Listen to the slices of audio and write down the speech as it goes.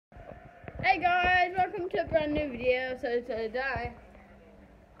Hey guys, welcome to a brand new video. So today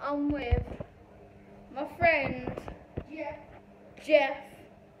I'm with my friend Jeff.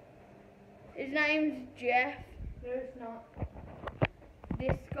 His name's Jeff. No, it's not.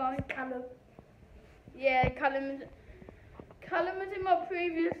 This guy, Callum. yeah, Callum was in my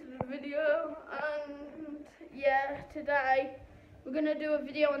previous video, and yeah, today we're gonna do a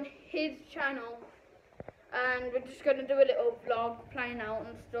video on his channel, and we're just gonna do a little vlog playing out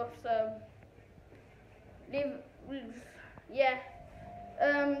and stuff. So yeah,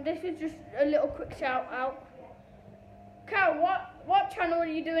 this is just a little quick shout out. Cal, what channel are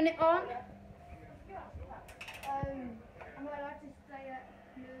you doing it on? Am I allowed to stay at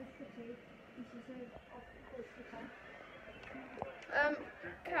University?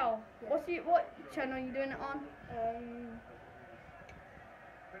 Cal, what channel are you doing it on?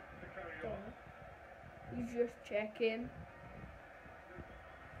 You just checking.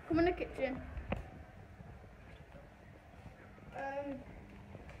 Come in the kitchen.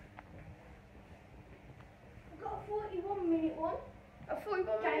 I've got a 41-minute one. A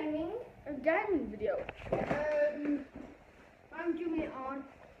 41 Gaming. A gaming video. I'm doing it on.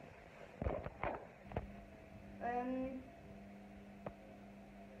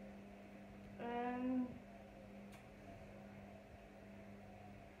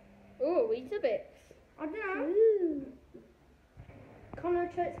 Ooh, Weetabix. I don't know. Ooh.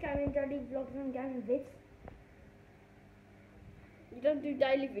 Connochaetes gaming, daily vlogs and gaming vids. You don't do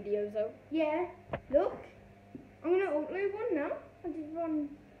daily videos though. Yeah. Look. I'm gonna upload one now. I did one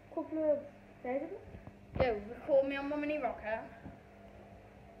a couple of days ago. Yeah, record me on my mini rocker.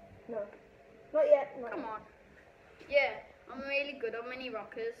 No. Not yet. No. Come on. Yeah, I'm really good on mini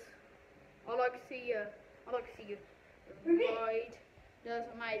rockers. I like to see you. Really? Ride. Does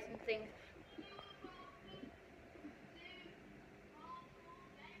amazing things.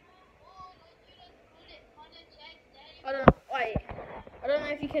 I don't know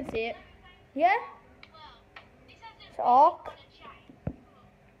if you can see it. Yeah? Talk.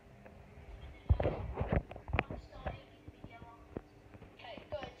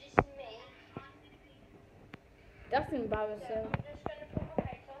 That's embarrassing.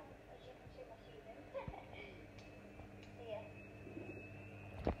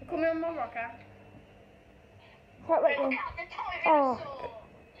 Come on my rocker. Right then. Oh.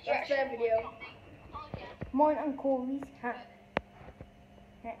 That's their video. Mine and Corey's hat.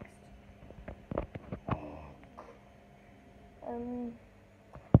 Next.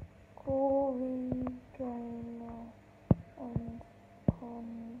 Corey, Jonah, and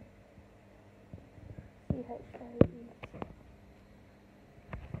Connochaetes.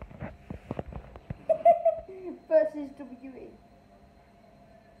 Versus WE.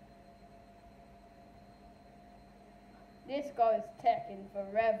 This guy is taking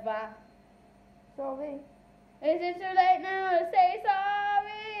forever. Sorry. Is it too late now to say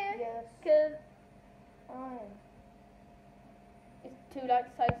sorry? Yes. Cause Fine. it's too late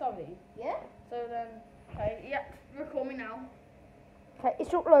to say sorry. Yeah? So then, okay, yeah, record me now. Okay,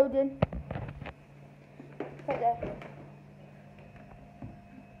 it's uploading. Right there.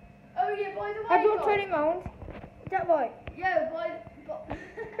 Oh yeah, by the way, How do I guys. turn it round? Is that right? Yeah,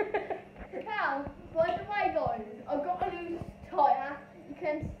 Cal, by the way, guys, I've got a loose tyre. You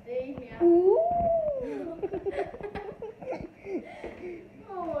can see here. Ooh.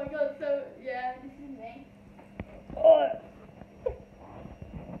 Oh my god, so yeah, this is me. Oh.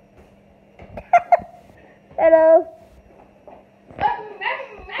 Hello.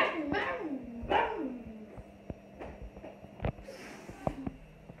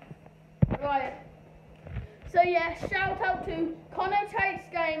 Right. So yeah, shout out to Connochaetes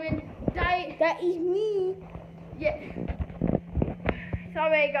Gaming. That is me. Yeah.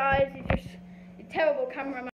 Sorry guys, it's just a terrible cameraman.